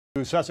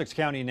To Sussex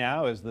County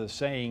now, as the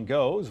saying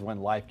goes, when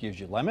life gives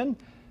you lemon,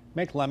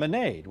 make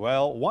lemonade.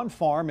 Well, one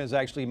farm is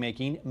actually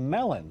making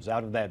melons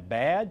out of that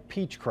bad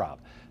peach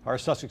crop. Our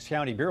Sussex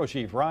County Bureau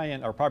Chief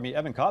Evan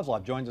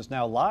Kozloff joins us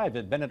now live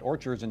at Bennett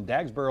Orchards in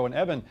Dagsboro. And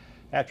Evan,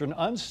 after an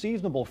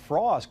unseasonable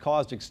frost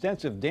caused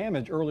extensive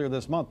damage earlier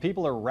this month,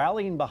 people are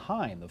rallying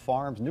behind the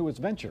farm's newest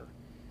venture.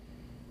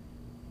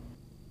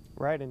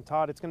 Right, and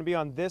Todd, it's going to be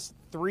on this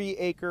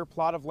 3-acre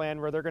plot of land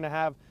where they're going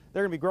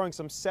to be growing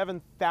some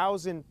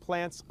 7,000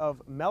 plants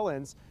of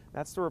melons.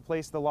 That's to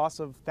replace the loss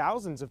of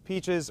thousands of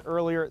peaches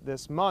earlier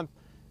this month.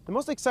 The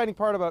most exciting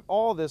part about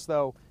all this,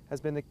 though,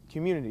 has been the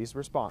community's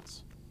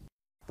response.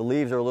 The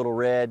leaves are a little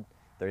red,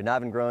 they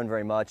haven't grown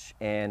very much,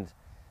 and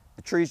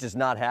the tree's just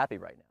not happy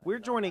right now. We're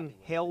joining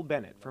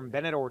Bennett from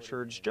Bennett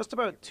Orchards just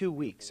about 2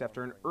 weeks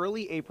after an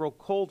early April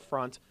cold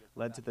front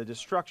led to the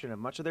destruction of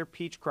much of their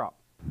peach crop.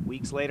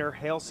 Weeks later,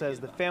 Hale says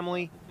the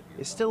family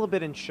is still a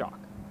bit in shock.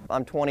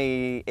 I'm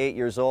 28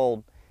 years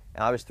old,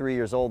 and I was 3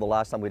 years old the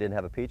last time we didn't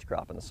have a peach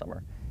crop in the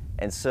summer.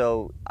 And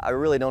so I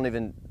really don't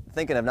even,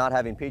 thinking of not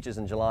having peaches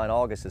in July and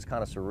August is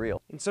kind of surreal.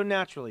 And so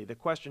naturally, the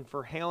question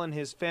for Hale and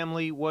his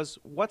family was,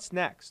 what's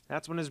next?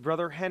 That's when his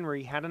brother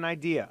Henry had an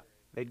idea.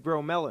 They'd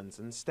grow melons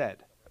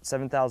instead.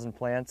 7,000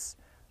 plants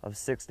of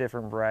 6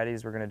 different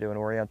varieties. We're going to do an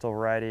Oriental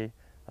variety,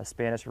 a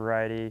Spanish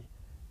variety,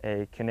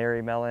 a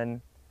Canary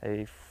melon,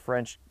 a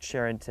French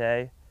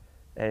Charente,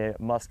 a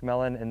musk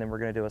melon, and then we're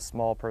going to do a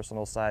small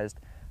personal-sized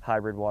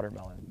hybrid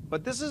watermelon.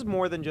 But this is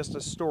more than just a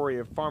story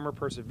of farmer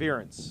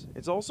perseverance.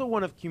 It's also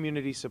one of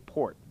community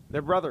support.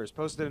 Their brothers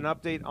posted an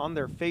update on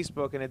their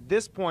Facebook, and at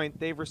this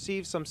point, they've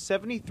received some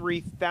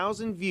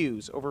 73,000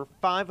 views, over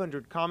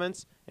 500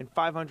 comments, and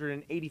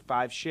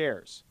 585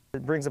 shares.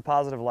 It brings a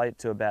positive light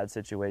to a bad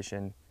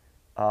situation.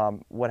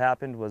 What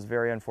happened was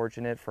very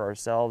unfortunate for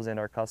ourselves and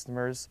our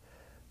customers,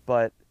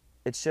 but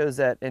it shows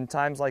that in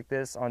times like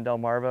this on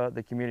Delmarva,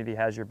 the community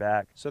has your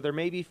back. So there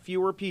may be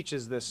fewer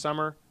peaches this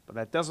summer, but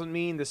that doesn't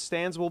mean the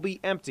stands will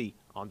be empty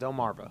on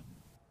Delmarva.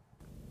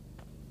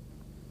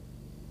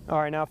 All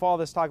right, now if all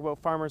this talk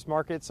about farmers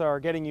markets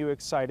are getting you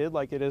excited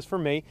like it is for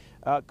me,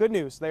 good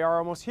news, they are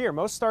almost here.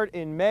 Most start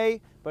in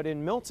May, but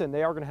in Milton,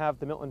 they are going to have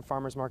the Milton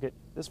Farmers Market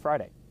this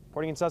Friday.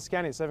 Reporting in Sussex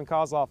County, Evan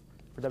Kozloff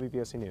for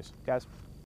WBOC News. Guys.